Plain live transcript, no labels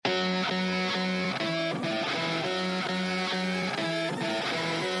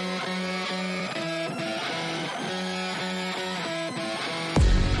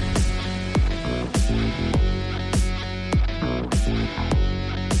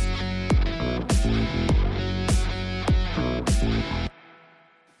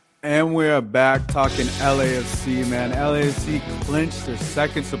And we're back talking LAFC, man. LAFC clinched their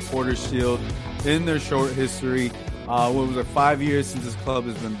second supporter shield in their short history. What was it, 5 years since this club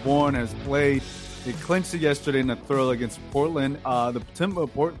has been born, has played. They clinched it yesterday in a thrill against Portland. The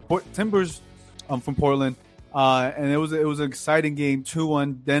Timbers from Portland. And it was an exciting game,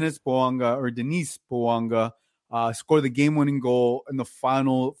 2-1. Denis Bounga scored the game-winning goal in the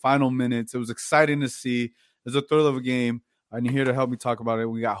final minutes. It was exciting to see. It was a thrill of a game. And here to help me talk about it,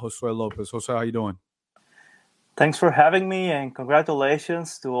 we got Josue Lopez. Josue, how you doing? Thanks for having me, and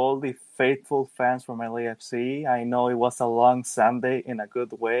congratulations to all the faithful fans from LAFC. I know it was a long Sunday in a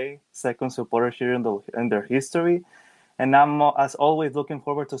good way. Second supporter here in their history. And I'm, as always, looking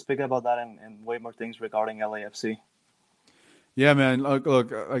forward to speak about that and way more things regarding LAFC. Yeah, man.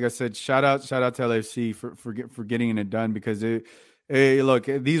 Look, like I said, shout out to LAFC for getting it done, because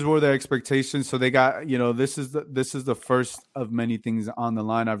these were their expectations. So they got, this is the first of many things on the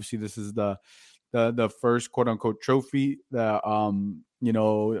line. Obviously, this is the first quote unquote trophy that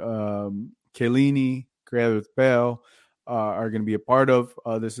Chiellini, Gareth Bale are going to be a part of.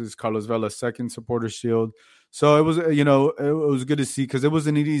 This is Carlos Vela's second supporter shield. So it was, it was good to see, because it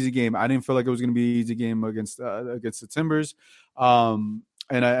wasn't an easy game. I didn't feel like it was going to be an easy game against the Timbers.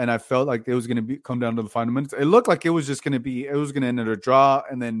 And I felt like it was going to come down to the final minutes. It looked like it was going to end in a draw,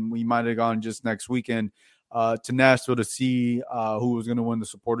 and then we might have gone just next weekend to Nashville to see who was going to win the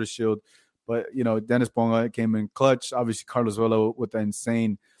Supporters Shield. But Denis Bounga came in clutch. Obviously, Carlos Vela with the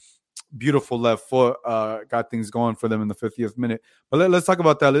insane, beautiful left foot got things going for them in the 50th minute. But let's talk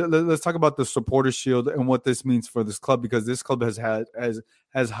about that. Let's talk about the Supporters Shield and what this means for this club, because this club has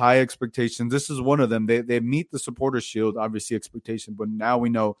high expectations. This is one of them. They meet the Supporters Shield, obviously expectation, but now we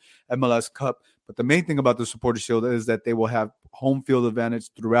know MLS Cup. But the main thing about the Supporters Shield is that they will have home field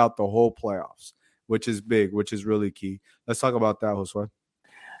advantage throughout the whole playoffs, which is big, which is really key. Let's talk about that, Josue.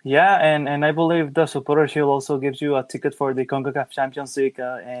 Yeah, and I believe the Supporter Shield also gives you a ticket for the CONCACAF Champions League.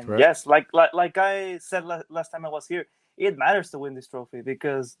 And correct. Yes, like I said last time I was here, it matters to win this trophy,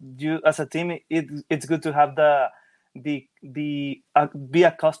 because you, as a team, it's good to have be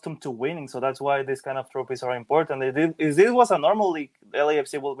accustomed to winning. So that's why these kind of trophies are important. If this was a normal league,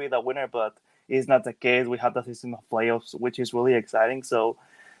 LAFC will be the winner, but it's not the case. We have the system of playoffs, which is really exciting. So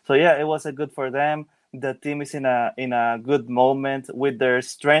yeah, it was a good for them. The team is in a good moment with their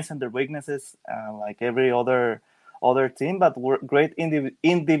strengths and their weaknesses, like every other team. But great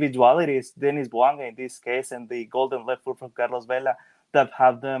individualities, Denis Bounga in this case, and the golden left foot from Carlos Vela, that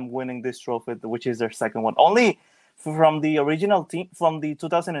have them winning this trophy, which is their second one. Only from the original team, from the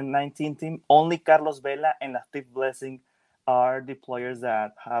 2019 team, only Carlos Vela and Latif Blessing are the players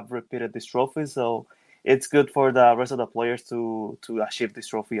that have repeated this trophy. So it's good for the rest of the players to achieve this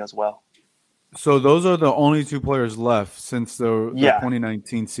trophy as well. So those are the only two players left since the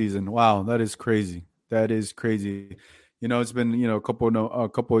 2019 season. Wow, that is crazy. It's been a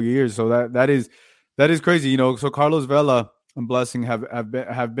couple of years, so that is crazy. So Carlos Vela and Blessing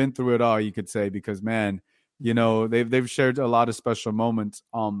have been through it all, you could say, because man, they've shared a lot of special moments.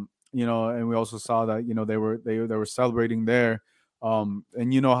 And we also saw that they were celebrating there. And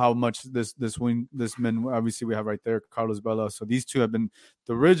how much this man, obviously we have right there, Carlos Vela. So these two have been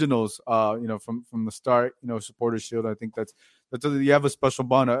the originals, from the start, Supporters Shield. I think that's you have a special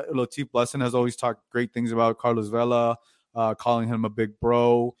bond. Latif Blessing has always talked great things about Carlos Vela, calling him a big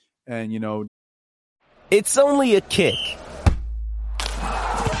bro. And, It's only a kick,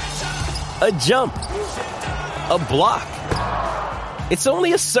 a jump, a block. It's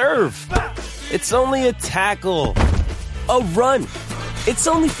only a serve. It's only a tackle. A run. It's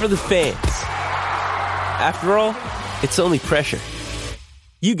only for the fans. After all, it's only pressure.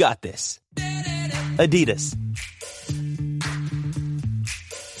 You got this. Adidas.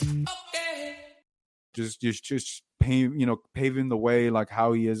 Just paving the way, like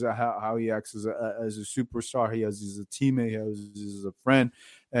how he is, how he acts as a superstar. He has as a teammate, he has as a friend,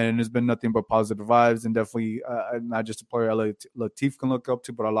 and there's been nothing but positive vibes. And definitely not just a player Latif can look up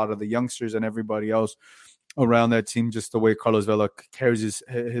to, but a lot of the youngsters and everybody else around that team, just the way Carlos Vela carries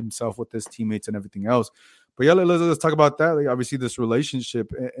himself with his teammates and everything else. But yeah, let's talk about that. Like, obviously, this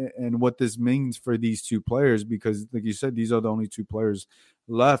relationship and what this means for these two players, because, like you said, these are the only two players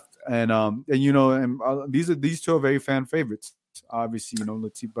left, and these two are very fan favorites. Obviously,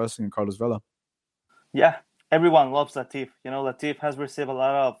 Latif Blessing and Carlos Vela. Yeah, everyone loves Latif. Latif has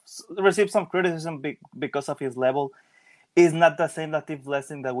received some criticism because of his level. Is not the same Latif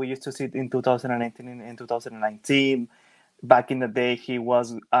Blessing that we used to see in 2018 and 2019. Back in the day, he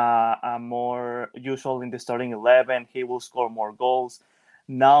was more usual in the starting 11. He will score more goals.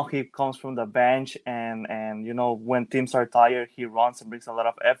 Now he comes from the bench, and when teams are tired, he runs and brings a lot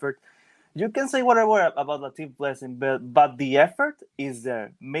of effort. You can say whatever about Latif Blessing, but the effort is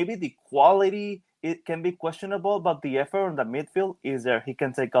there. Maybe the quality it can be questionable, but the effort on the midfield is there. He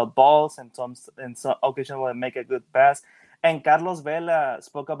can take out balls and some occasion will make a good pass. And Carlos Vela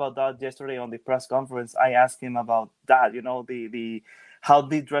spoke about that yesterday on the press conference. I asked him about that. The how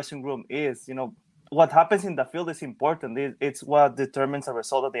the dressing room is. What happens in the field is important. It's what determines the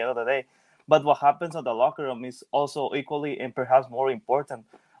result at the end of the day. But what happens on the locker room is also equally and perhaps more important.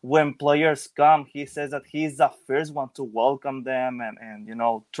 When players come, he says that he's the first one to welcome them and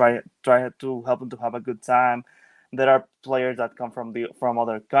try to help them to have a good time. There are players that come from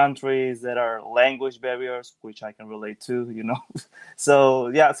other countries. There are language barriers, which I can relate to.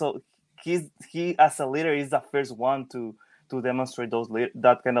 So he as a leader is the first one to demonstrate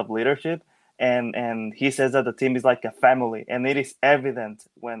that kind of leadership. And he says that the team is like a family, and it is evident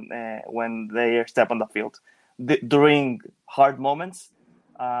when they step on the field during hard moments.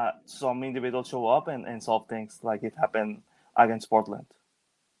 Some individuals show up and solve things, like it happened against Portland.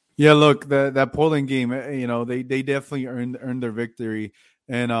 Yeah, look, that Portland game, they definitely earned their victory.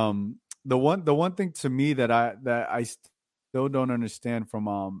 And the one thing to me that I still don't understand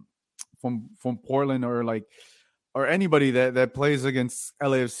from Portland or anybody that plays against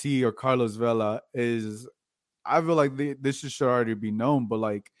LAFC or Carlos Vela is, I feel like this should already be known. But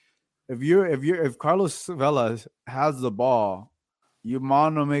like, if Carlos Vela has the ball, you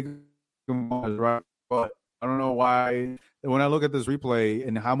want to make him right, but I don't know why. When I look at this replay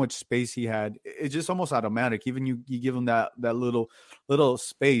and how much space he had, it's just almost automatic. Even you give him that little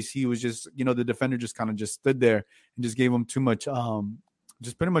space, he was just, the defender just kind of just stood there and just gave him too much,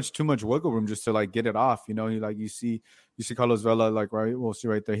 just pretty much too much wiggle room just to like get it off. You see Carlos Vela, like, right, we'll see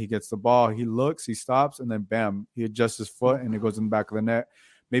right there. He gets the ball, he looks, he stops, and then bam, he adjusts his foot and it goes in the back of the net.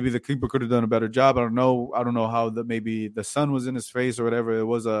 Maybe the keeper could have done a better job. I don't know how maybe the sun was in his face or whatever. It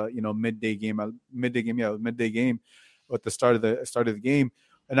was a midday game at the start of the game.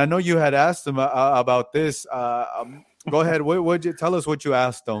 And I know you had asked him about this. Go ahead. Would you tell us what you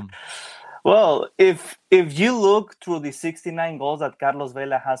asked him? Well, if you look through the 69 goals that Carlos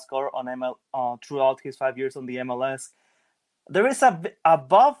Vela has scored on throughout his 5 years on the MLS, there is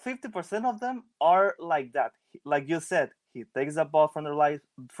above 50% of them are like that. Like you said, he takes the ball from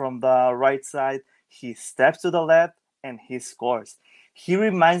the right side, he steps to the left, and he scores. He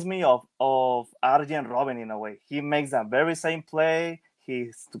reminds me of Arjen Robben in a way. He makes that very same play.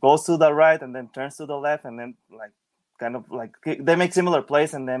 He goes to the right and then turns to the left, and then they make similar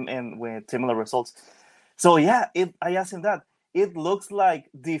plays and with similar results. So yeah, I asked him that. It looks like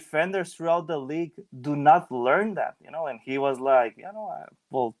defenders throughout the league do not learn that, and he was like,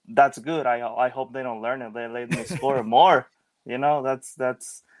 well, that's good. I hope they don't learn it. They let me score more. That's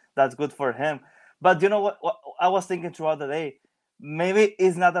good for him. But you know what I was thinking throughout the day? Maybe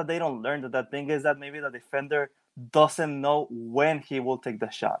it's not that they don't learn that. The thing is that maybe the defender doesn't know when he will take the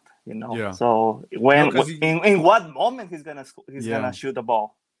shot. Yeah. So in what moment he's gonna shoot the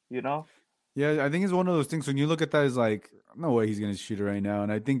ball. Yeah, I think it's one of those things when you look at that, it's like, no way he's going to shoot it right now.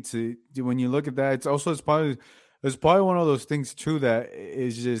 And I think when you look at that, it's probably one of those things too that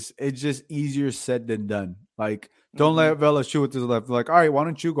it's just easier said than done. Like, don't let Vela shoot with his left. Like, all right, why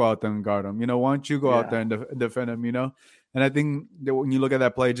don't you go out there and guard him? Why don't you go out there and defend him? And I think that when you look at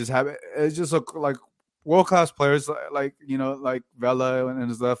that play, it's just look like world-class players like Vela and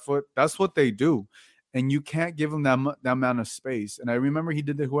his left foot. That's what they do. And you can't give him that amount of space. And I remember he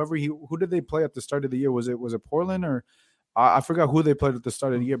did that. Who did they play at the start of the year? Was it Portland or I forgot who they played at the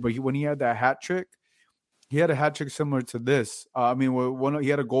start of the year? But when he had that hat trick, he had a hat trick similar to this. He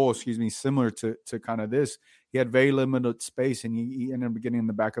had a goal, similar to kind of this. He had very limited space, and he ended up getting in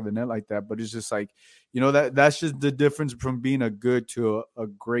the back of the net like that. But it's just like, that's just the difference from being a good to a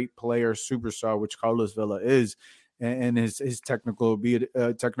great player, superstar, which Carlos Vela is. And his technical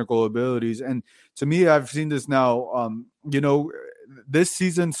abilities. And to me, I've seen this now, this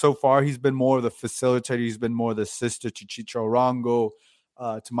season so far, he's been more of the facilitator. He's been more the sister to Chicho Arango,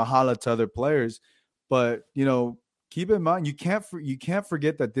 to Mahala, to other players. But, keep in mind, you can't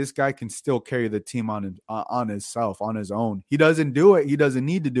forget that this guy can still carry the team on himself, on his own. He doesn't do it. He doesn't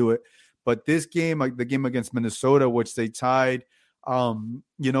need to do it. But this game, like the game against Minnesota, which they tied,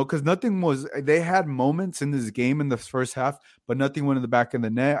 because they had moments in this game in the first half, but nothing went in the back of the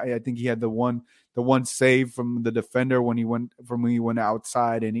net. I think he had the one save from the defender when he went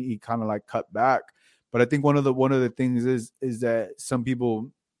outside and he kind of like cut back. But I think one of the things is that some people,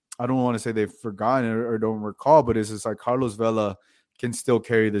 I don't want to say they've forgotten or don't recall, but it's just like Carlos Vela can still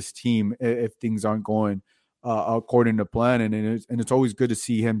carry this team if things aren't going according to plan, and it's always good to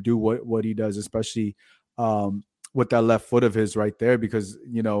see him do what he does, especially with that left foot of his right there, because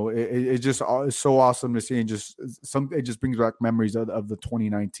it just is so awesome to see, and it just brings back memories of the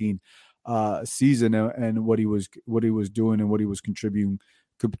 2019 season and what he was doing and what he was contributing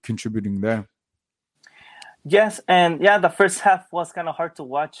there. Yes, and yeah, the first half was kind of hard to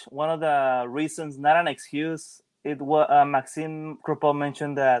watch. One of the reasons, not an excuse, it was Maxime Krupa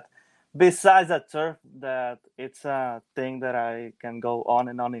mentioned that besides the turf, that it's a thing that I can go on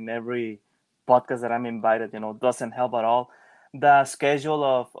and on in every podcast that I'm invited, doesn't help at all. The schedule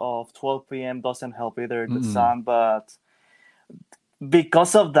of 12 p.m. doesn't help either, the sun, but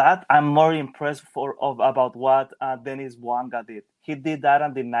because of that, I'm more impressed about what Denis Bounga did. He did that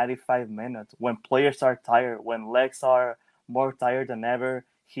in the 95 minutes when players are tired, when legs are more tired than ever.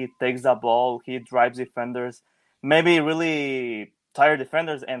 He takes the ball, he drives defenders, maybe really tired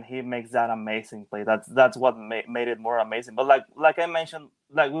defenders, and he makes that amazing play. That's what made it more amazing. But like we mentioned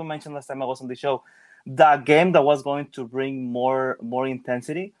last time I was on the show, the game that was going to bring more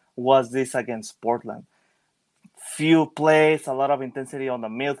intensity was this against Portland. Few plays, a lot of intensity on the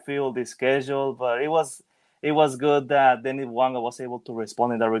midfield, the schedule, but it was good that Denis Bounga was able to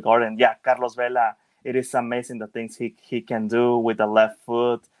respond in that regard. And yeah, Carlos Vela, it is amazing the things he can do with the left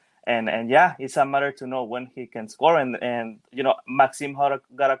foot. And yeah, it's a matter to know when he can score. And Maxime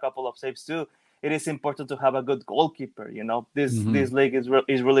got a couple of saves too. It is important to have a good goalkeeper. This league is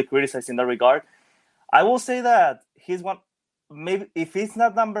really criticized in that regard. I will say that he's one. Maybe if he's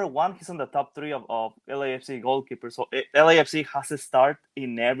not number one, he's on the top three of LAFC goalkeepers. So LAFC has to start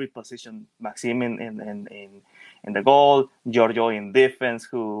in every position. Maxime in the goal, Giorgio in defense,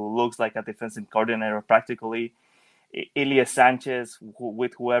 who looks like a defensive coordinator practically, Elias Sanchez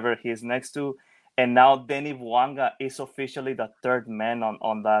with whoever he's next to, and now Denis Bounga is officially the third man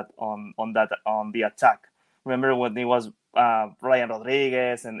on the attack. Remember when it was Ryan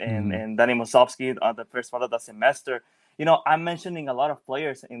Rodriguez and Danny Musovski on the first part of the semester. I'm mentioning a lot of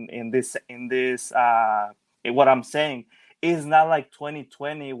players in this. What I'm saying is not like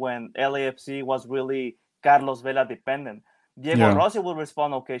 2020 when LAFC was really Carlos Vela dependent. Diego Rossi will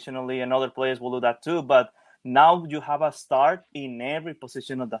respond occasionally, and other players will do that too. But now you have a start in every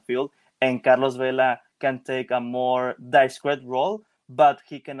position of the field, and Carlos Vela can take a more discreet role, but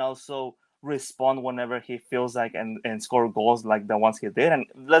he can also respond whenever he feels like and score goals like the ones he did. And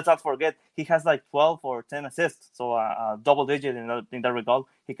let's not forget, he has like 12 or 10 assists, so a double digit in that regard.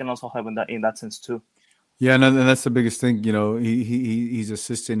 He can also have in that sense too. Yeah, and that's the biggest thing. He's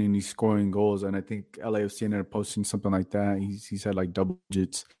assisting and he's scoring goals, and I think LAFC ended up posting something like that. He's had like double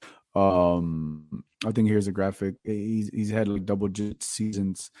digits. I think here's a graphic. He's had like double digit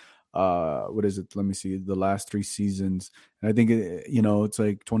seasons. What is it? Let me see. The last 3 seasons. And I think, it's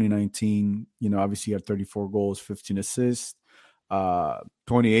like 2019, obviously he had 34 goals, 15 assists.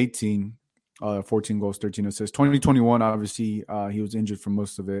 2018, 14 goals, 13 assists. 2021, obviously, he was injured for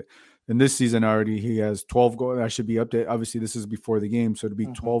most of it. And this season already, he has 12 goals. I should be updated. Obviously, this is before the game, so it'd be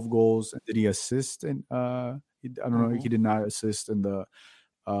 12 goals. Did he assist? And I don't know. He did not assist in the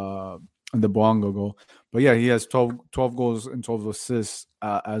Bounga goal. But yeah, he has 12 goals and 12 assists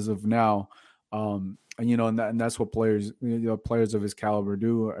as of now. And that's what players of his caliber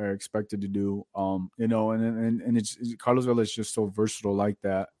are expected to do. And it's Carlos Vela is just so versatile like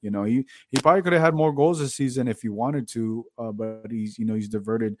that. He probably could have had more goals this season if he wanted to, but he's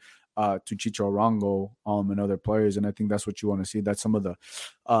diverted to Chicho Arango and other players, and I think that's what you want to see. That's some of the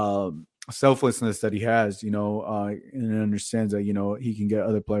selflessness that he has, and understands that he can get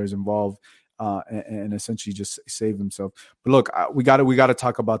other players involved and essentially just save himself. But look, we got to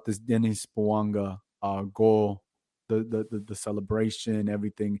talk about this Denis Bounga goal, the celebration,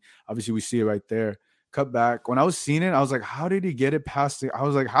 everything. Obviously, we see it right there. Cut back. When I was seeing it, I was like, how did he get it past it? I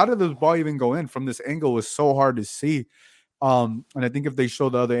was like, how did this ball even go in? From this angle, it was so hard to see. And I think if they show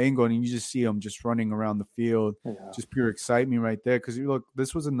the other angle and you just see him just running around the field, just pure excitement right there. Because look,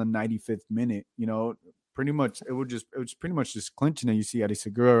 this was in the 95th minute. Pretty much it was pretty much just clinching it. You see Eddie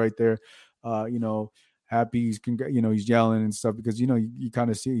Segura right there, happy. He's yelling and stuff because you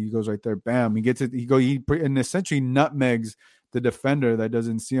kind of see it. He goes right there, bam. He gets it. And essentially nutmegs the defender that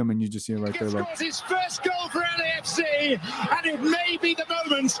doesn't see him, and you just see him right there. Like his first goal for LAFC, and it may be the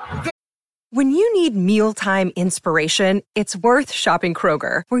moment. When you need mealtime inspiration, it's worth shopping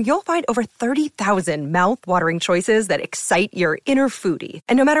Kroger, where you'll find over 30,000 mouth-watering choices that excite your inner foodie.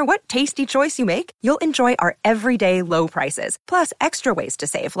 And no matter what tasty choice you make, you'll enjoy our everyday low prices, plus extra ways to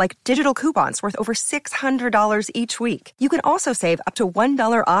save, like digital coupons worth over $600 each week. You can also save up to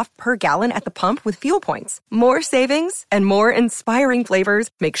 $1 off per gallon at the pump with fuel points. More savings and more inspiring flavors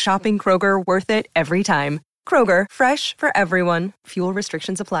make shopping Kroger worth it every time. Kroger, fresh for everyone. Fuel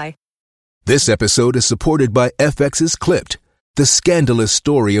restrictions apply. This episode is supported by FX's Clipped, the scandalous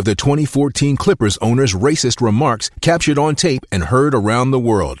story of the 2014 Clippers owner's racist remarks captured on tape and heard around the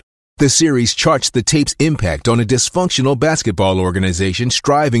world. The series charts the tape's impact on a dysfunctional basketball organization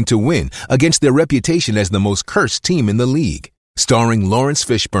striving to win against their reputation as the most cursed team in the league. Starring Lawrence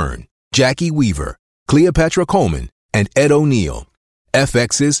Fishburne, Jackie Weaver, Cleopatra Coleman, and Ed O'Neill.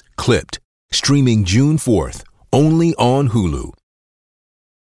 FX's Clipped, streaming June 4th, only on Hulu.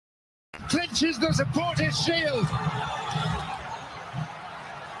 Clinches the supporters' shield.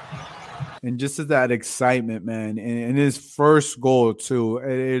 And just as that excitement, man, and his first goal too,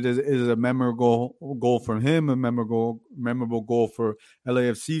 it is a memorable goal from him, a memorable goal for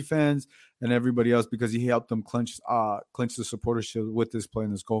LAFC fans and everybody else, because he helped them clinch the supporter shield with this play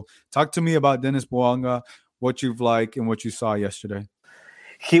and this goal. Talk to me about Denis Bounga, what you've liked and what you saw yesterday.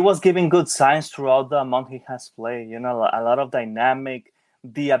 He was giving good signs throughout the month he has played. You know, a lot of dynamic,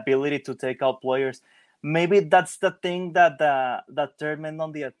 the ability to take out players. Maybe that's the thing that the third man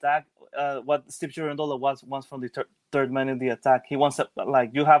on the attack, what Steve Girondola wants from the third man in the attack. He wants, like,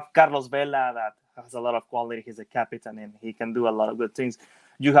 you have Carlos Vela that has a lot of quality. He's a captain and he can do a lot of good things.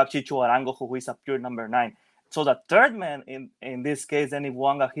 You have Chicho Arango, who is a pure number 9. So the third man, in this case, Denis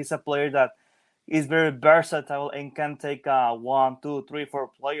Bounga, he's a player that is very versatile and can take 1, 2, 3, 4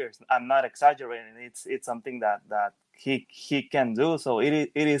 players. I'm not exaggerating. It's something that he can do. So he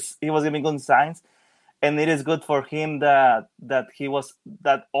was giving good signs. And it is good for him that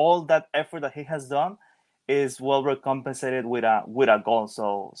all that effort that he has done is well recompensated with a goal.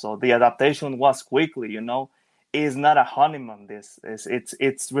 So the adaptation was quickly, you know. It's not a honeymoon.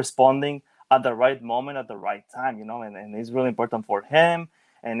 It's responding at the right moment at the right time, you know, and it's really important for him,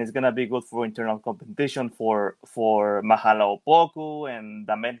 and it's gonna be good for internal competition for Mahala Opoku and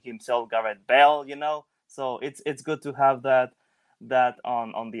the man himself, Gareth Bale, you know. So it's good to have that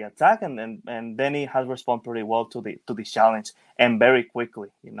on the attack, and then he has responded pretty well to the challenge, and very quickly,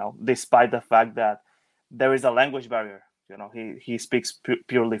 you know, despite the fact that there is a language barrier. You know, he speaks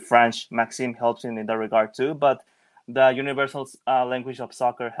purely French. Maxime helps him in that regard too, but the universal language of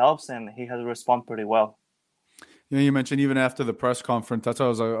soccer helps, and he has responded pretty well. You know, you mentioned even after the press conference, that's why I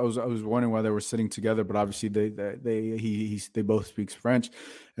was wondering why they were sitting together, but obviously they both speak French,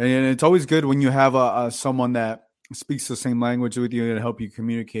 and it's always good when you have someone that speaks the same language with you and help you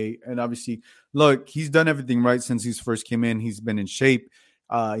communicate. And obviously, look, he's done everything right since he first came in. He's been in shape.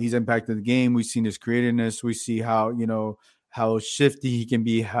 He's impacted the game. We've seen his creativeness. We see how, you know, how shifty he can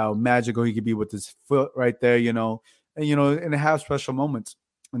be, how magical he can be with his foot right there, you know, and have special moments.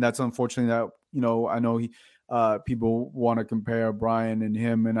 And that's unfortunately that, you know, I know people want to compare Brian and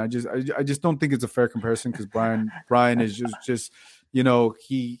him, and I just don't think it's a fair comparison, because Brian is just you know,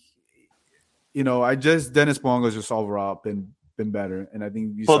 Denis Bounga is just overall been better, and I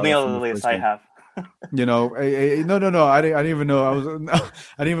think you put me on the list. I have. You know, no. I didn't even know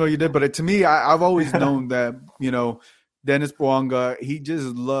I didn't know you did. But to me, I've always known that, you know, Denis Bounga, he just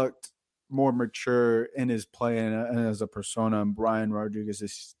looked more mature in his play and as a persona, and Brian Rodriguez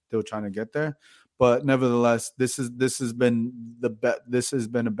is still trying to get there. But nevertheless, this has been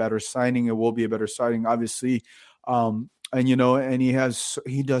a better signing. It will be a better signing, obviously. And, you know, and he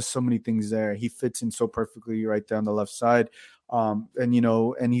does so many things there. He fits in so perfectly right down the left side. And, you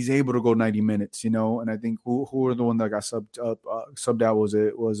know, and he's able to go 90 minutes, you know, and I think who were the one that got subbed out? Was it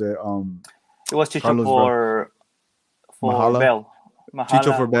it was Chicho for Bell.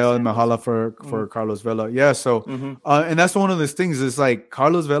 Chicho for Bell and Mahala for Carlos Vela. Yeah. So, and that's one of those things is like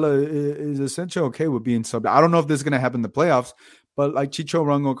Carlos Vela is essentially okay with being subbed. I don't know if this is going to happen in the playoffs, but like Chicho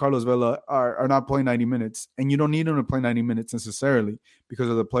Arango and Carlos Vela are not playing 90 minutes, and you don't need them to play 90 minutes necessarily because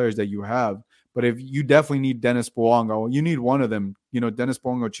of the players that you have. But if you definitely need Denis Bounga, you need one of them, you know, Denis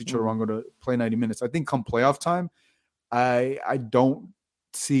Bounga or Chicho Arango to play 90 minutes. I think come playoff time, I don't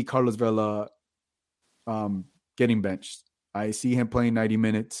see Carlos Vela getting benched. I see him playing 90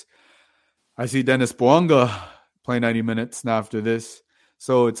 minutes. I see Denis Bounga playing 90 minutes now after this.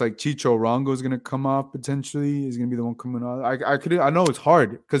 So it's like Chicho Arango is going to come off potentially. Is going to be the one coming off. I know it's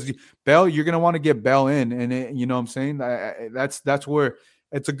hard because Bell, you're going to want to get Bell in, and you know what I'm saying? That's where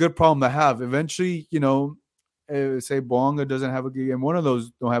it's a good problem to have. Eventually, you know, say Bounga doesn't have a good game. One of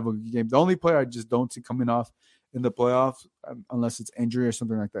those don't have a good game. The only player I just don't see coming off in the playoffs, unless it's injury or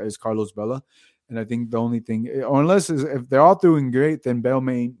something like that, is Carlos Vela. And I think the only thing, or unless if they're all doing great, then Bell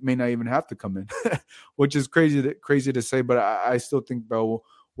may not even have to come in, which is crazy to say. But I still think Bell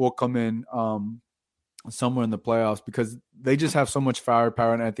will come in somewhere in the playoffs because they just have so much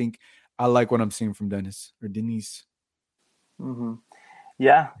firepower. And I think I like what I'm seeing from Denis. Mm-hmm.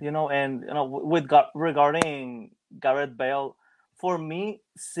 Yeah, and regarding Gareth Bale, for me,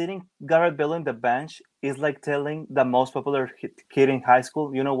 sitting Gareth Bale in the bench is like telling the most popular kid in high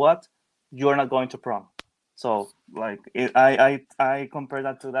school, you know what, you're not going to prom. So like I compare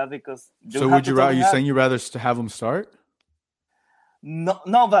that to that because so would you rather? You saying you rather have him start? No,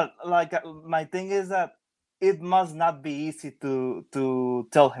 but like my thing is that it must not be easy to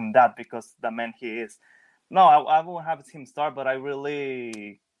tell him that because the man he is. No, I won't have him start, but I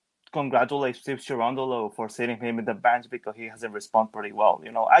really congratulate Steve Cherundolo for sitting him in the bench because he hasn't responded pretty well.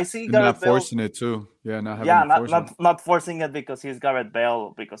 I see and Gareth not forcing it too. Yeah, not forcing it because he's Gareth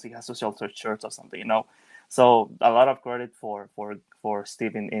Bale because he has to shelter shirts or something. So a lot of credit for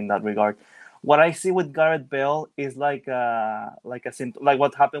Steve in that regard. What I see with Gareth Bale is like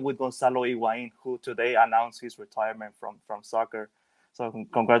what happened with Gonzalo Higuain, who today announced his retirement from soccer. So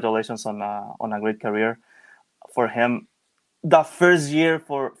congratulations on a great career for him. The first year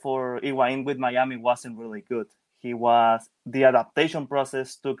for Higuain with Miami wasn't really good. The adaptation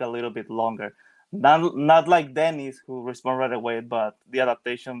process took a little bit longer. Not like Denis, who responded right away, but the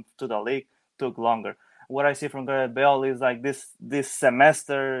adaptation to the league took longer. What I see from Gareth Bale is like this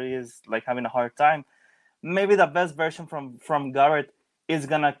semester is like having a hard time. Maybe the best version from Gareth is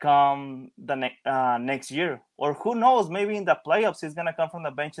gonna come the next year, or who knows? Maybe in the playoffs he's gonna come from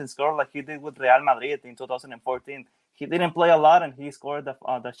the bench and score like he did with Real Madrid in 2014. He didn't play a lot and he scored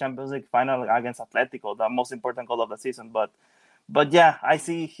the Champions League final against Atletico, the most important goal of the season. But yeah, I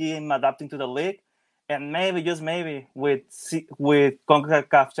see him adapting to the league, and maybe just maybe with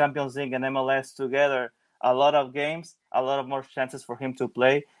CONCACAF Champions League and MLS together, a lot of games, a lot of more chances for him to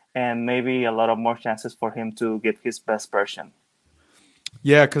play, and maybe a lot of more chances for him to get his best version.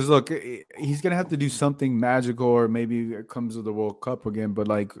 Yeah, because look, he's going to have to do something magical, or maybe it comes with the World Cup again. But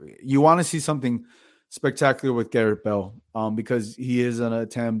like, you want to see something spectacular with Gareth Bale because he is on a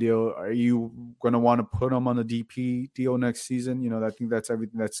TAM deal. Are you going to want to put him on a DP deal next season? I think that's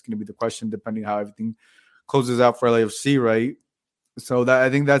everything. That's going to be the question, depending how everything closes out for LAFC, right? So I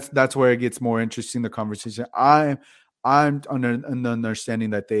think that's where it gets more interesting, the conversation. I'm under an understanding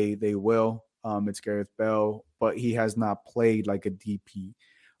that they will. It's Gareth Bale, but he has not played like a DP.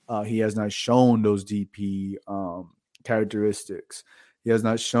 He has not shown those DP characteristics. He has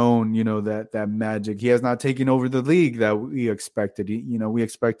not shown, that magic. He has not taken over the league that we expected. We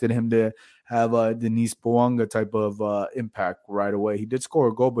expected him to have a Denis Bounga type of impact right away. He did score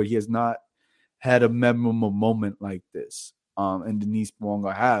a goal, but he has not had a memorable moment like this. And Denis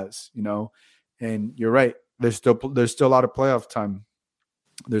Bounga has, and you're right. There's still a lot of playoff time.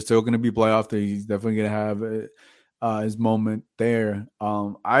 There's still going to be playoff day. He's definitely going to have his moment there.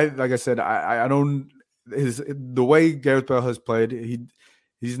 Like I said, I don't. The way Gareth Bale has played,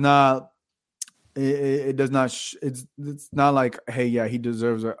 he's not. It does not. It's not like, hey, yeah, he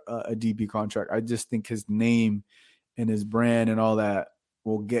deserves a DP contract. I just think his name and his brand and all that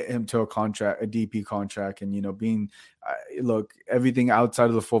will get him to a DP contract, and look, everything outside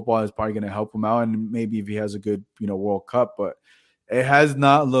of the football is probably going to help him out, and maybe if he has a good World Cup, but it has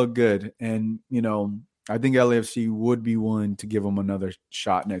not looked good, and I think LAFC would be willing to give him another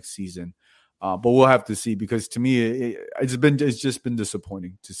shot next season, but we'll have to see, because to me it's just been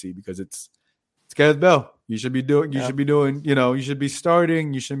disappointing to see, because it's Gareth Bale. You should be doing you should be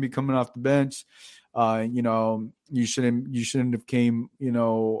starting. You shouldn't be coming off the bench. You shouldn't have came,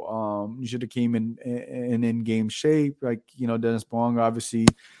 you should have came in game shape. Like, Denis Bounga, obviously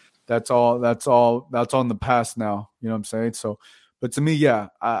that's all in the past now. You know what I'm saying? So, but to me, yeah,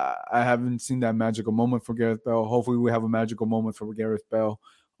 I haven't seen that magical moment for Gareth Bale. Hopefully we have a magical moment for Gareth Bale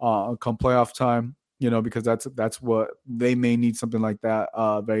come playoff time, because that's what they may need, something like that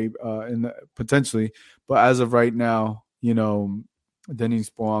potentially. But as of right now, Denis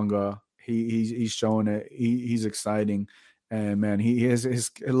Bounga, he's showing it. He's exciting, and man,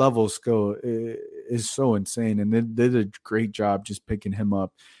 his level of skill is so insane, and they did a great job just picking him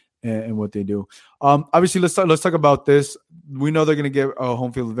up and what they do. Obviously, let's talk about this. We know they're going to get a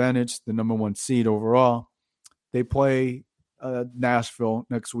home field advantage, the number 1 seed overall. They play Nashville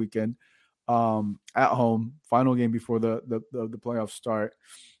next weekend at home, final game before the playoffs start.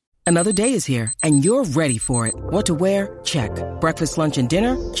 Another day is here, and you're ready for it. What to wear? Check. Breakfast, lunch, and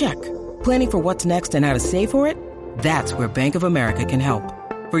dinner? Check. Planning for what's next and how to save for it? That's where Bank of America can help.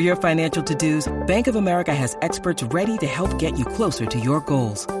 For your financial to-dos, Bank of America has experts ready to help get you closer to your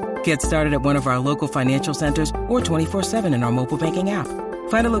goals. Get started at one of our local financial centers or 24/7 in our mobile banking app.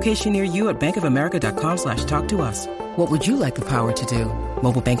 Find a location near you at bankofamerica.com/talktous. What would you like the power to do?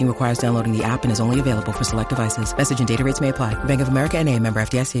 Mobile banking requires downloading the app and is only available for select devices. Message and data rates may apply. Bank of America NA, member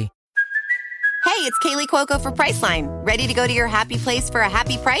FDIC. Hey, it's Kaylee Cuoco for Priceline. Ready to go to your happy place for a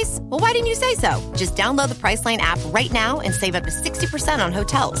happy price? Well, why didn't you say so? Just download the Priceline app right now and save up to 60% on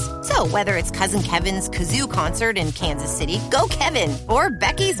hotels. So whether it's Cousin Kevin's Kazoo Concert in Kansas City, go Kevin, or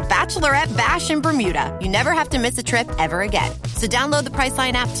Becky's Bachelorette Bash in Bermuda, you never have to miss a trip ever again. So download the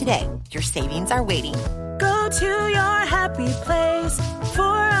Priceline app today. Your savings are waiting. Go to your happy place for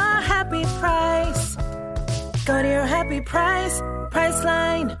a happy price. Go to your happy price,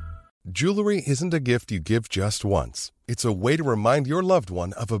 Priceline. Jewelry isn't a gift you give just once. It's a way to remind your loved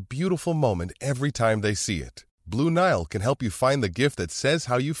one of a beautiful moment every time they see it. Blue Nile can help you find the gift that says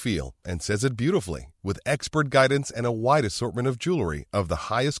how you feel and says it beautifully, with expert guidance and a wide assortment of jewelry of the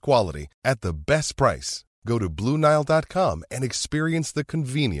highest quality at the best price. Go to BlueNile.com and experience the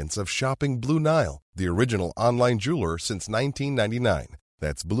convenience of shopping Blue Nile, the original online jeweler since 1999.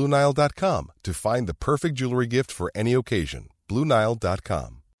 That's BlueNile.com to find the perfect jewelry gift for any occasion.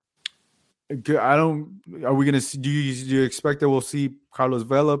 BlueNile.com. Are we going to do you expect that we'll see Carlos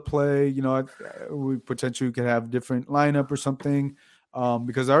Vela play? We potentially could have different lineup or something.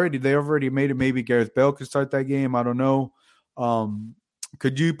 Because they already made it. Maybe Gareth Bale could start that game. I don't know.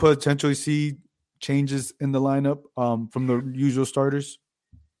 Could you potentially see changes in the lineup from the usual starters?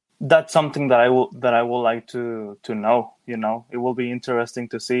 That's something that I would like to know. It will be interesting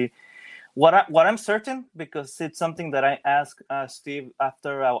to see. What I'm certain, because it's something that I asked Steve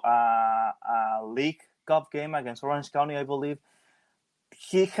after a League Cup game against Orange County, I believe.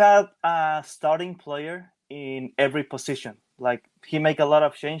 He had a starting player in every position. Like, he make a lot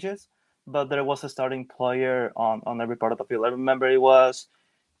of changes, but there was a starting player on every part of the field. I remember it was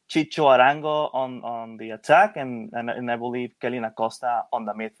Chicho Arango on the attack, and I believe Kelly Acosta on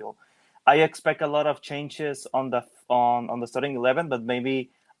the midfield. I expect a lot of changes on the starting 11, but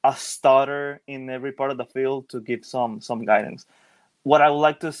maybe a starter in every part of the field to give some guidance. What I would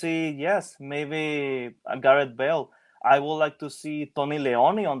like to see, yes, maybe Gareth Bale. I would like to see Tony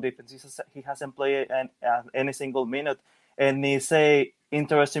Leone on defense. He hasn't played any single minute, and it's a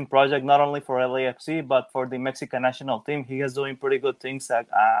interesting project not only for LAFC but for the Mexican national team. He is doing pretty good things at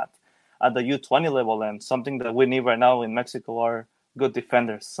the U20 level, and something that we need right now in Mexico are good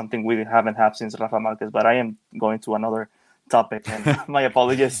defenders. Something we haven't had since Rafa Marquez. But I am going to another topic, and my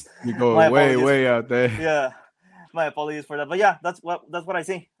apologies. You go way out there. Yeah, my apologies for that. But yeah, that's what I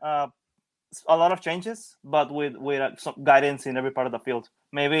see. A lot of changes, but with some guidance in every part of the field.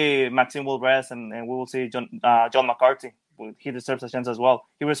 Maybe Maxime will rest, and we will see John McCarthy. He deserves a chance as well.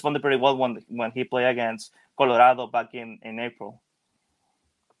 He responded pretty well when he played against Colorado back in April.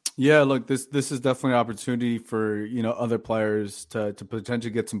 Yeah, look, this is definitely an opportunity for other players to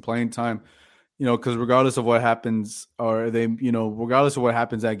potentially get some playing time. Because regardless of what happens, regardless of what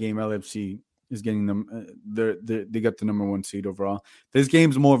happens that game, LFC is getting them. They got the number 1 seed overall. This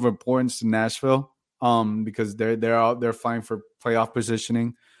game's more of importance to Nashville, because they're fighting for playoff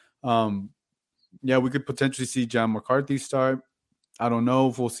positioning. Yeah, we could potentially see John McCarthy start. I don't know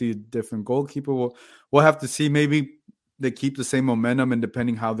if we'll see a different goalkeeper. We'll have to see. Maybe they keep the same momentum, and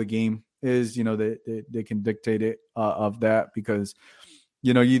depending how the game is, they can dictate it of that, because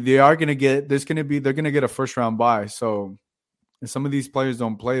they are going to get. They're going to get a first round bye. So if some of these players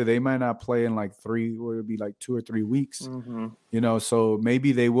don't play, they might not play in like 2 or 3 weeks. Mm-hmm. So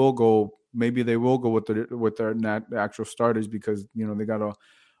maybe they will go. Maybe they will go with their actual starters, because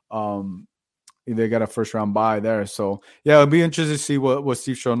they got a first round bye there. So yeah, it'll be interesting to see what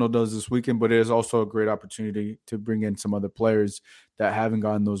Steve Cherno does this weekend. But it is also a great opportunity to bring in some other players that haven't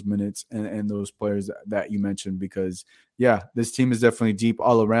gotten those minutes, and those players that you mentioned, because yeah, this team is definitely deep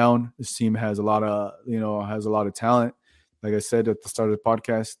all around. This team has a lot of talent. Like I said at the start of the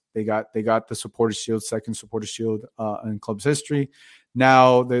podcast, they got the Supporters Shield, second Supporters Shield in club's history.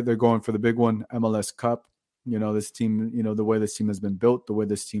 Now they're going for the big one, MLS Cup. This team, the way this team has been built, the way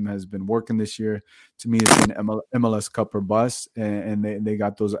this team has been working this year, to me, it's been MLS Cup or bust, and they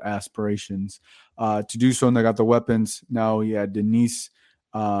got those aspirations to do so, and they got the weapons. Now, yeah, Denis,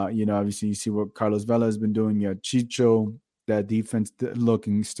 obviously you see what Carlos Vela has been doing. Yeah, Chicho, that defense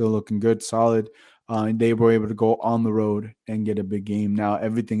still looking good, solid. And they were able to go on the road and get a big game. Now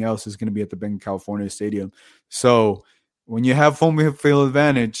everything else is going to be at the Bank of California Stadium. So when you have home field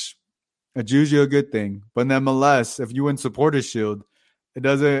advantage, it's usually a good thing. But nonetheless, if you win Supporters Shield, it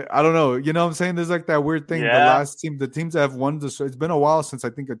doesn't. I don't know. You know what I'm saying? There's like that weird thing. Yeah. The teams that have won it's been a while since I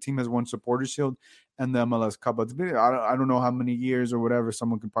think a team has won Supporters Shield and the MLS Cup. It's been I don't know how many years or whatever.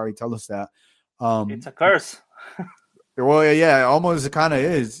 Someone could probably tell us that. It's a curse. Well, yeah, almost it kind of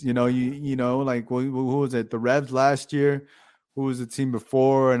is. Like who was it? The Revs last year. Who was the team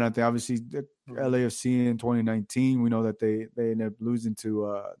before? And I think obviously LAFC in 2019. We know that they ended up losing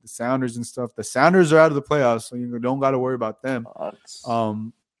to the Sounders and stuff. The Sounders are out of the playoffs, so you don't got to worry about them.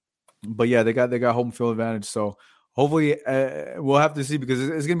 But yeah, they got home field advantage. So hopefully we'll have to see, because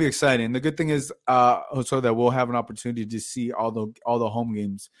it's going to be exciting. The good thing is also that we'll have an opportunity to see all the home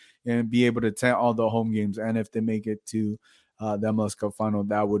games and be able to attend all the home games. And if they make it to the MLS Cup final,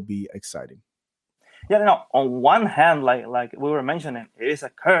 that would be exciting. Yeah, on one hand, like we were mentioning, it is a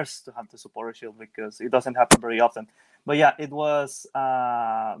curse to have the Supporter Shield because it doesn't happen very often. But yeah, it was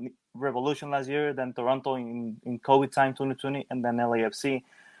Revolution last year, then Toronto in COVID time 2020, and then LAFC.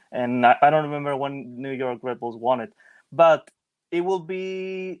 And I don't remember when New York Red Bulls won it. But it will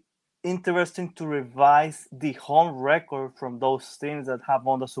be interesting to revise the home record from those teams that have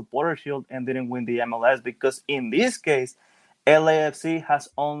won the Supporter Shield and didn't win the MLS, because in this case, LAFC has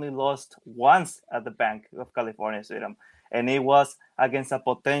only lost once at the Bank of California Stadium, and it was against a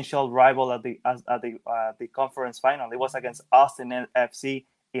potential rival at the conference final. It was against Austin FC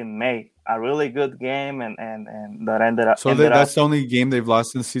in May. A really good game, and that ended up. So that's the only game they've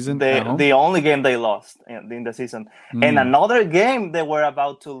lost in the season? The only game they lost in the season. And another game they were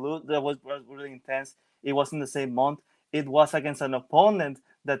about to lose that was really intense. It was in the same month. It was against an opponent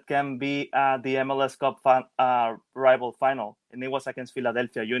that can be the MLS Cup rival final, and it was against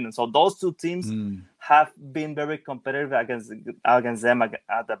Philadelphia Union. So those two teams have been very competitive against them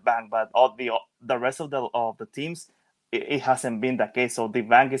at the Bank, but all the rest of the teams, it hasn't been the case. So the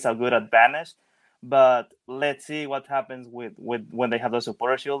Bank is a good advantage, but let's see what happens with when they have the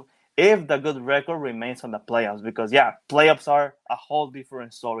Supporter Shield, if the good record remains on the playoffs, because playoffs are a whole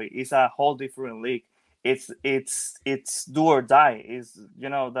different story. It's a whole different league. It's do or die. Is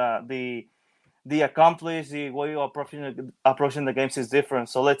the accomplished, the way you're approaching the games is different.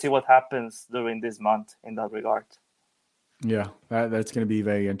 So let's see what happens during this month in that regard. Yeah, that's going to be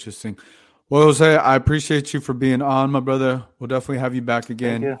very interesting. Well, Jose, I appreciate you for being on, my brother. We'll definitely have you back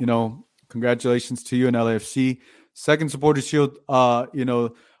again. Congratulations to you and LAFC. Second Supporter Shield,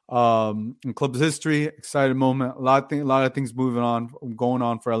 in club's history, exciting moment. A lot of things going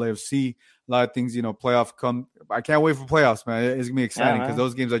on for LAFC. A lot of things, playoff come. I can't wait for playoffs, man. It's gonna be exciting because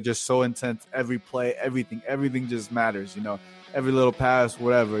those games are just so intense. Every play, everything just matters. Every little pass,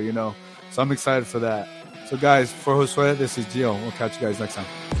 whatever. So I'm excited for that. So, guys, for Josue, this is Gio. We'll catch you guys next time.